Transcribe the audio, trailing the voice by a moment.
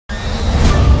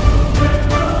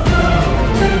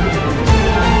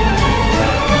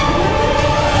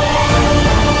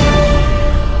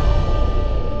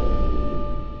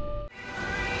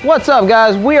What's up,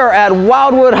 guys? We are at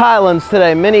Wildwood Highlands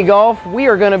today, mini golf. We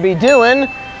are going to be doing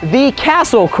the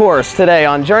castle course today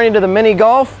on Journey to the Mini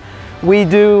Golf. I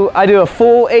do a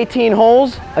full 18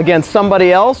 holes against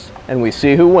somebody else, and we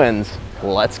see who wins.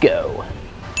 Let's go.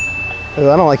 Ooh,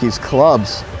 I don't like these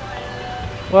clubs.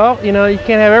 Well, you know, you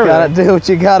can't have everything. Gotta do what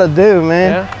you gotta do,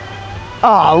 man. Yeah.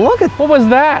 Oh, look at, what was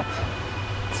that?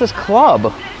 it's this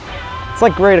club. It's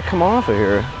like ready to come off of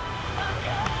here.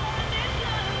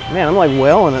 Man, I'm like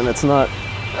wailing and it's not.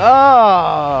 Oh,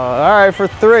 all right, for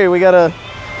 3, we gotta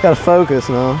focus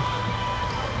now.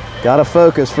 Gotta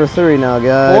focus for 3 now,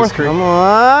 guys. 4th streak. Come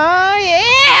on,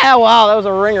 yeah! Wow, that was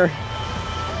a ringer.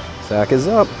 Zach is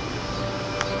up.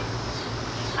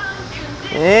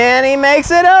 And he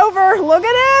makes it over. Look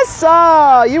at this.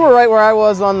 Oh, you were right where I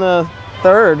was on the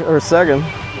 3rd or 2nd.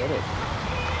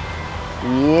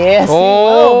 Yes.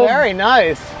 Oh, very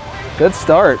nice. Good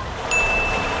start.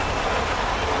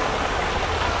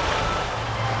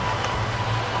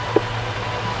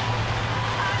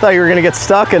 Thought you were gonna get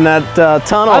stuck in that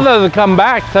tunnel. I thought it would come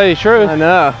back, to tell you the truth. I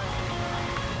know.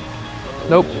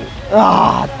 Nope.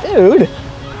 Ah, dude.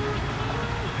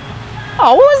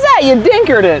 Oh, what was that? You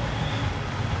dinkered it.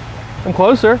 I'm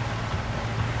closer.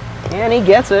 And he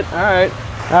gets it. All right.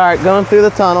 All right, going through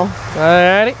the tunnel.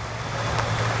 Alrighty.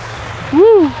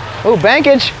 Woo. Oh,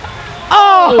 bankage.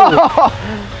 Oh!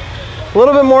 A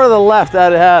little bit more to the left,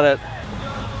 I'd had it.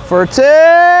 For 2.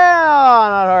 Oh,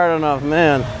 not hard enough,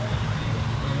 man.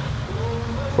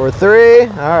 For 3.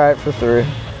 All right, for 3.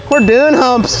 We're doing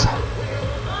humps.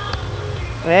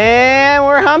 And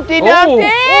we're Humpty Dumpty.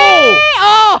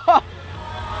 Oh!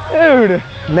 Dude.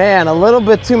 Man, a little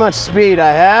bit too much speed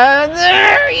I had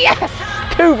there. Yes!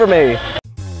 2 for me.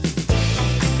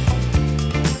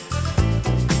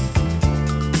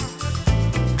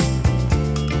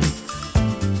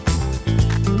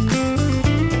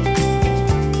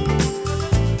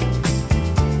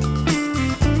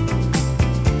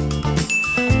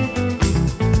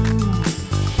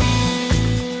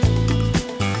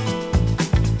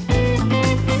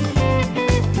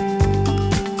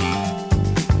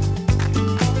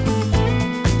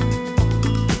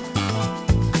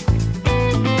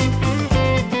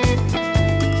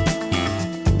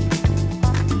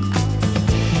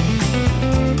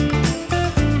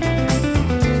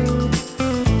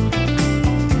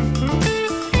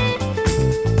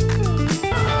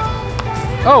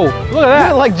 Oh, look at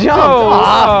that. Like jumped. Oh,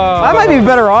 I might be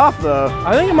better off though.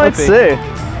 I think it might be. Let's see.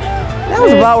 That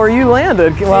was about where you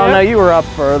landed. Well, Yeah. no, you were up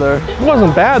further. It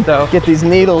wasn't bad though. Get these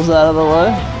needles out of the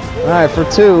way. All right, for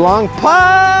 2, long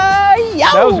pie.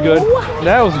 That was good.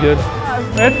 That was good.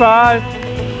 At 5.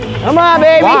 Come on,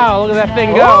 baby. Wow, look at that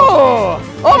thing go.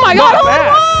 Oh my God. Not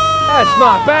bad. That's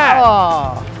not bad.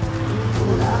 Oh.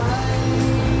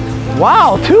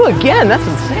 Wow, 2 again. That's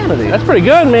insanity. That's pretty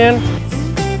good, man.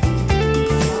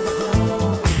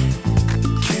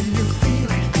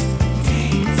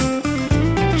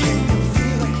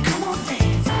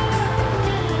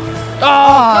 Oh,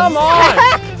 come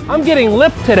on. I'm getting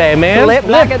lipped today, man. Lipped.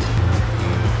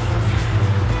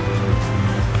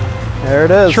 There it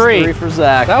is. Tree. 3 for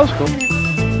Zach. That was cool.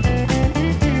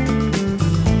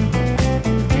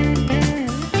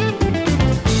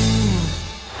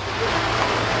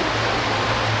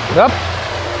 Up.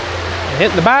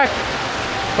 Hit the back.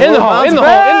 In the hole, in the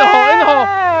hole, in the hole, in the hole.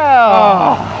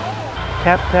 Oh.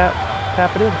 Tap, tap,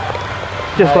 tap it in.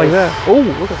 Just like that. Oh,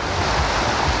 look at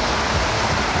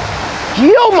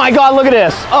Oh my God, look at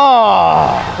this.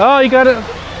 Oh. Oh, you got it.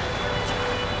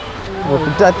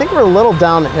 I think we're a little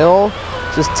downhill.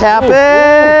 Just tap it.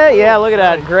 Ooh. Yeah, look at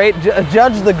that. Great.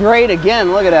 Judge the great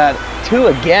again. Look at that. 2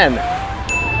 again.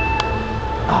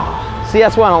 Oh. See,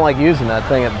 that's why I don't like using that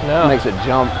thing. It makes it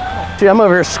jump. See, I'm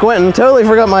over here squinting. Totally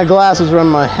forgot my glasses were on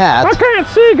my hat. I can't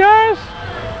see, guys.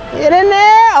 Get in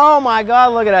there. Oh my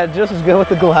God, look at that. Just as good with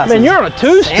the glasses. Man, you're on a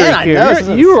 2 streak here.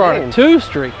 You are on a 2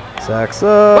 streak. Sacks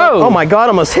up. Whoa. Oh my God,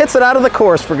 almost hits it out of the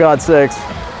course, for God's sakes.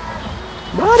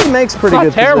 But he makes pretty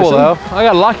good position. Not terrible though. I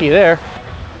got lucky there.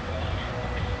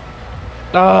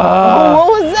 Oh,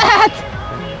 what was that?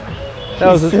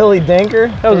 That was a silly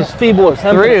dinker. That was a feeble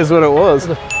attempt. 3 is what it was.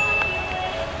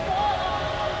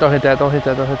 Don't hit that, don't hit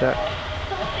that, don't hit that.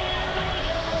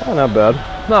 Oh, not bad.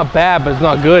 Not bad, but it's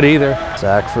not good either.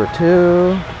 Zach for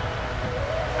 2.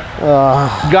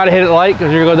 You gotta hit it light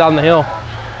because you're gonna go down the hill.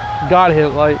 You gotta hit it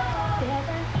light.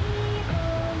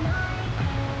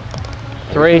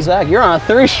 3. Zach, you're on a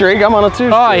 3 streak. I'm on a 2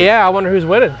 streak. Oh yeah, I wonder who's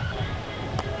winning.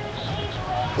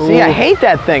 See, I hate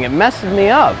that thing. It messes me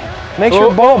up. Makes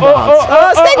your ball bounce.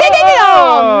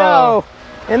 Oh,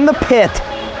 no! In the pit.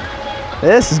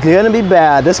 This is gonna be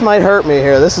bad. This might hurt me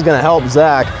here. This is gonna help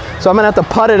Zach. So I'm gonna have to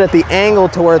putt it at the angle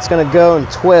to where it's gonna go and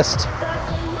twist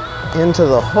into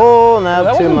the hole. Not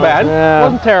That too wasn't much. bad. Yeah.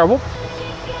 Wasn't terrible.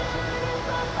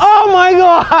 Oh my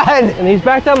God! And he's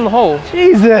back down in the hole.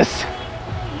 Jesus!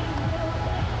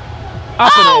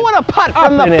 Up and Oh, in. what a putt Up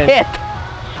from the and in. pit!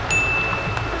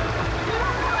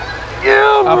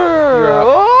 You're up.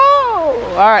 Oh!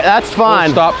 All right, that's fine.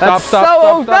 Stop, That's stop,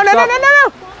 so, stop, stop, no, no, stop. no, no, no,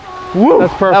 no! Woo!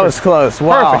 That's perfect. That was close.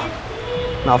 Wow.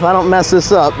 Perfect. Now, if I don't mess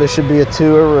this up, this should be a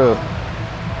two-a-roo.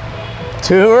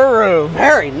 Two-a-roo.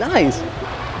 Very nice.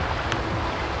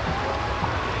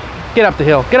 Get up the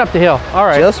hill. Get up the hill. All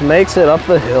right. Just makes it up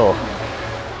the hill.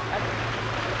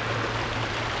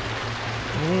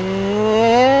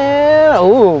 And,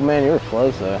 oh man, you were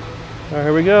close there. All right,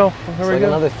 here we go. Here It's we like go.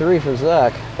 another 3 for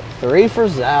Zach. 3 for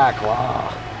Zach.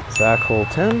 Wow. Zach hole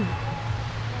 10.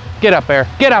 Get up there.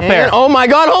 Get up there. And, oh my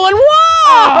God, hole in one!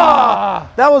 Ah!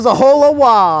 That was a hole of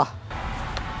wah.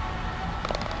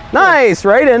 Nice,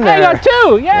 right in there. I got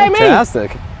 2. Yay, me.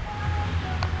 Fantastic.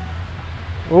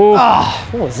 Ooh, Oh,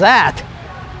 what was that?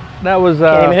 that was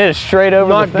Can't even hit it straight over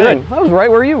not the thing. good. That was right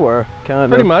where you were, kind of.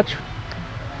 pretty much.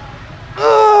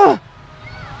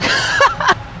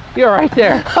 You're right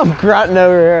there. I'm grunting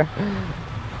over here.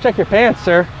 Check your pants,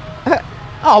 sir.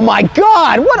 Oh my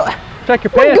God, what Check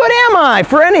your good pants. am I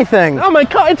for anything? Oh my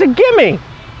God, it's a gimme.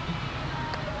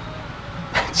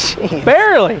 Jeez.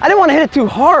 Barely. I didn't want to hit it too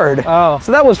hard. Oh.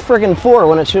 So that was friggin' 4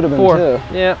 when it should have been 4. 2.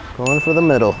 Yeah. Going for the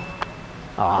middle.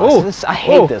 Oh, Ooh. I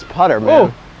hate Ooh. this putter, man.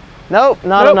 Ooh. Nope,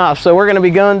 not Nope. enough. So we're gonna be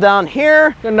going down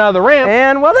here. Get another ramp.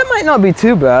 And well, that might not be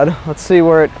too bad. Let's see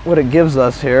what it gives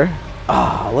us here.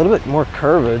 Ah, a little bit more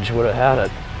curvage would have had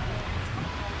it.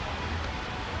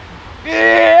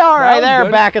 Yeah, all right, was there,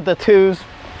 good. back at the 2s.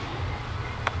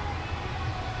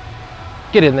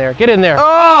 Get in there. Get in there.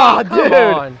 Oh, Come dude,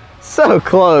 on. so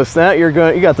close. Now you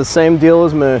got the same deal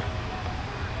as me.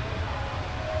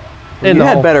 In You the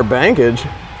had hole. better bankage.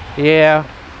 Yeah.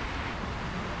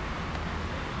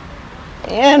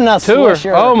 And a 2 or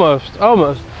swisher. almost.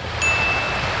 Almost.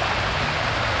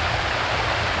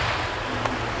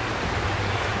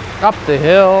 Up the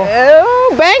hill.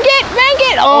 Oh, bank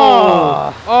it!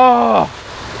 Oh, Oh.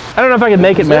 I don't know if I can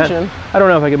make it, Matt. Position. I don't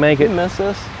know if I can make you it. miss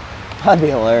this? That'd be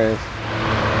hilarious.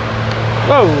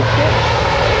 Whoa.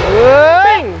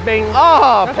 Bing, bing.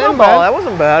 Oh, That's not pinball. bad. That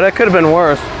wasn't bad. That could have been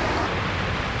worse.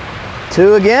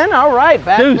 2 again. All right,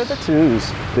 back Deuce. with the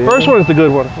 2s. First one is the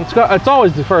good one. It's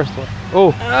always the first one.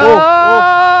 Oh.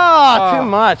 Oh, too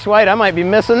much. Wait, I might be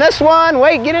missing this one.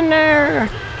 Wait, get in there.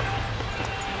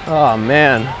 Oh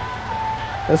man,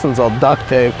 this one's all duct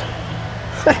taped.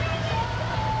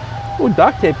 Oh,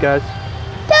 duct tape, guys.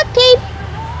 Duct tape.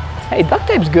 Hey, duct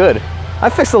tape's good. I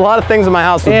fixed a lot of things in my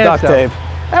house with And duct so. tape.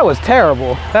 That was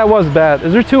terrible. That was bad.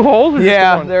 Is there 2 holes? Or just the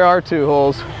Yeah, one? there are 2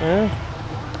 holes.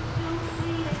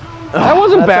 That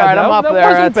wasn't That's bad. all right, I'm though. up That there.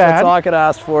 wasn't That's bad. all I could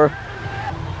ask for.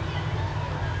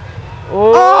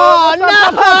 Oh, no!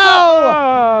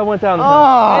 Oh, I went down the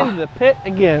Oh. hill. Into the pit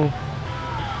again.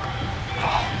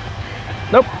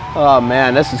 Nope. Oh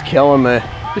man, this is killing me.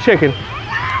 The chicken.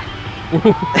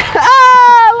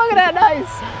 Ah, look at that, nice.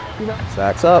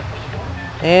 Sacks up.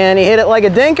 And he hit it like a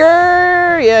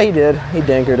dinker. Yeah, he did. He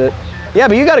dinkered it. Yeah,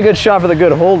 but you got a good shot for the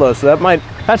good hole though, so that might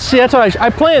That's what I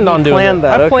planned on doing. planned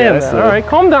that, I planned okay, that. so- All right,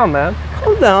 calm down, man.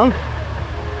 calm down.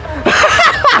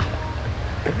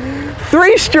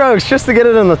 3 strokes just to get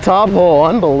it in the top hole.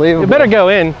 Unbelievable. You better go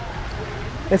in.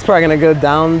 It's probably gonna go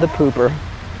down the pooper.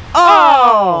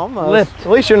 Oh, almost. Lift. At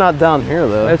least you're not down here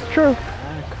though. That's true.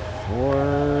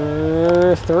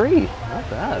 4, 3. Not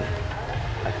bad.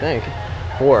 I think.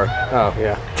 4. Oh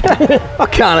yeah. I'll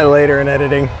count it later in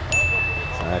editing.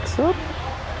 Sacks up.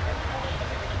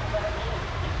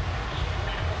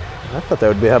 I thought that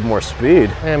would have more speed.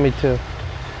 Yeah, me too.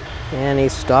 And he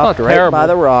stopped Not right terrible. by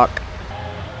the rock.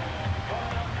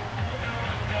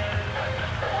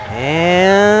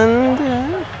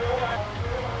 And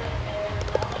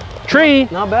Tree.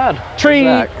 not bad. Tree.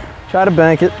 Zach. Try to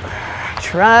bank it.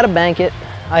 Try to bank it.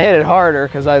 I hit it harder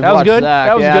because I That was watched good? Zach.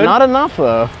 That was yeah, good? not enough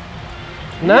though.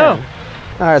 No. Yeah.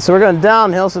 All right, so we're going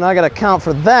downhill, so now I got to count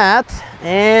for that,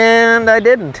 and I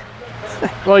didn't.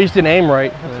 Well, you just didn't aim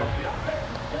right.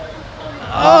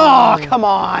 Oh, come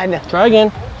on. Try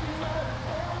again.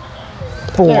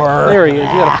 4. There he is. You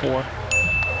got a 4.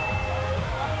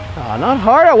 Oh, not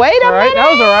hard. Wait a All right, minute. that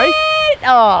was all right.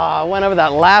 Oh, I went over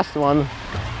that last one.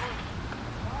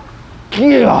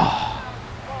 Yeah,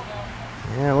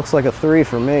 it looks like a 3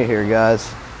 for me here,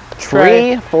 guys.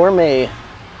 Try. 3 for me.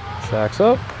 Sacks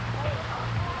up.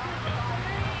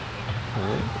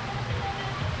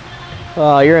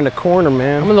 Oh, you're in the corner,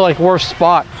 man. I'm in the like worst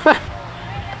spot.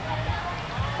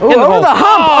 Ooh, over the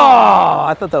hump! Oh,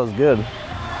 I thought that was good.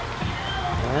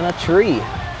 And a tree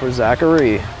for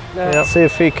Zachary. Yep. Let's see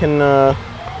if he can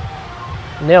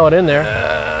nail it in there.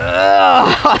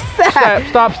 Zach,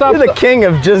 Stop. You're the king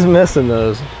of just missing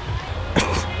those.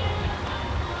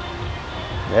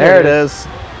 There it is.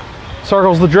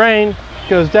 Circles the drain,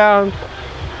 goes down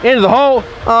into the hole.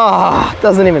 Oh,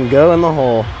 doesn't even go in the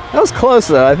hole. That was close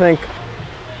though, I think.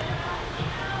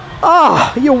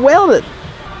 Oh, you wailed it.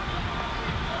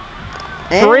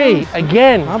 And 3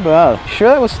 again. not bad. Sure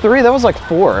that was 3? That was like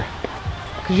 4.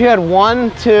 Because you had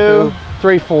 1, 2,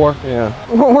 3, 4.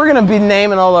 Yeah. We're going to be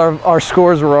naming all our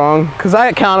scores wrong. Because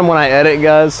I count them when I edit,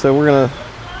 guys. So we're going to...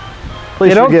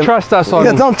 Please don't trust us on...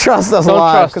 Yeah, don't trust us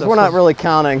live. Because we're not really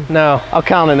counting. No. I'll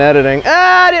count in editing.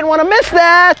 Ah, I didn't want to miss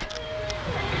that.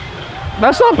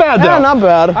 That's not bad, though. Yeah, not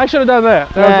bad. I should have done that.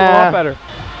 That was a lot better.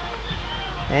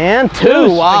 And 2.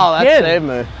 Deuce Wow, that again. saved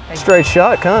me. Straight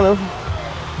shot, kind of.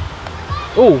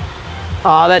 Ooh.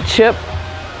 Aw, that chip.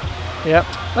 Yep.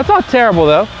 That's not terrible,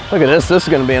 though. Look at this. This is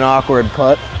going to be an awkward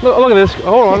putt. Look at this.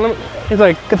 Hold on. He's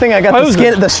like... Good thing I got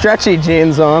the stretchy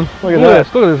jeans on. Look at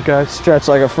that. Look at this, guy. Stretch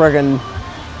like a friggin'...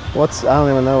 I don't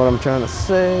even know what I'm trying to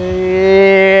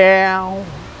say.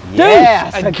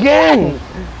 Yes, again.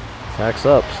 Tacks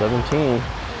up, 17.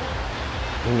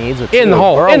 He needs a 2. In the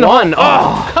hole. Or in the 1. hole.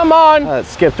 Oh, come on. That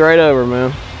skipped right over,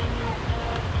 man.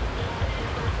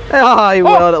 Oh, he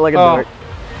wailed it like a dart.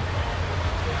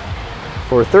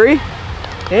 4-3.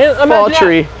 And Fall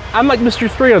tree. I'm like Mr.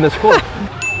 3 on this court.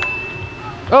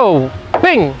 Oh,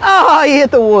 bing. Oh, he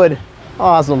hit the wood.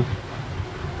 Awesome.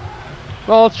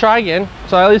 Well, let's try again.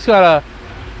 So I at least got a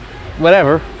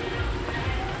whatever.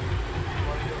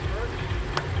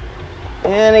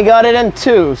 And he got it in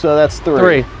 2, so that's 3.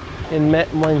 3. And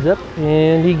Matt winds up,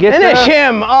 and he gets Finish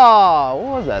him! Oh,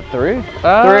 what was that, 3? 3? Is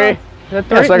that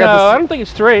 3? Yeah, so I don't think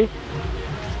it's 3.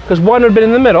 Because 1 would have been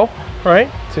in the middle, right?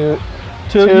 2.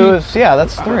 2 is, yeah,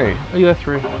 that's 3. Oh, you got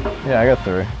 3. Yeah, I got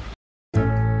 3.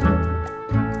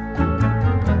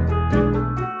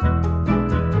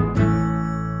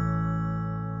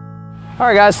 All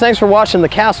right, guys, thanks for watching the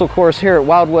castle course here at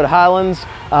Wildwood Highlands.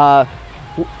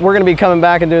 We're going to be coming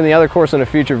back and doing the other course in a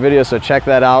future video, so check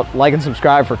that out. Like and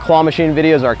subscribe for claw machine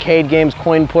videos, arcade games,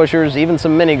 coin pushers, even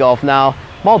some mini golf now.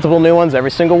 Multiple new ones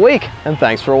every single week, and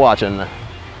thanks for watching.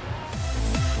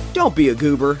 Don't be a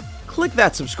goober. Click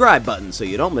that subscribe button so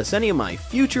you don't miss any of my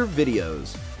future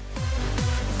videos.